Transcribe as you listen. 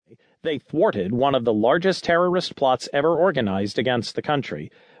They thwarted one of the largest terrorist plots ever organized against the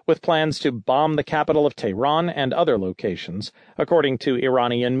country, with plans to bomb the capital of Tehran and other locations, according to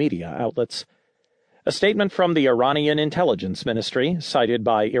Iranian media outlets. A statement from the Iranian intelligence ministry, cited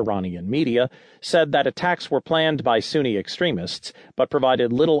by Iranian media, said that attacks were planned by Sunni extremists, but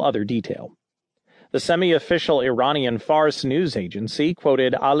provided little other detail. The semi-official Iranian Fars news agency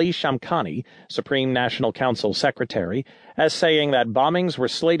quoted Ali Shamkhani, Supreme National Council Secretary, as saying that bombings were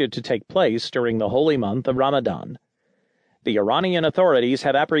slated to take place during the holy month of Ramadan. The Iranian authorities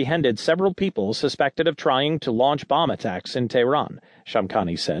have apprehended several people suspected of trying to launch bomb attacks in Tehran,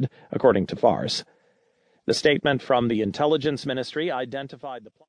 Shamkhani said, according to Fars. The statement from the intelligence ministry identified the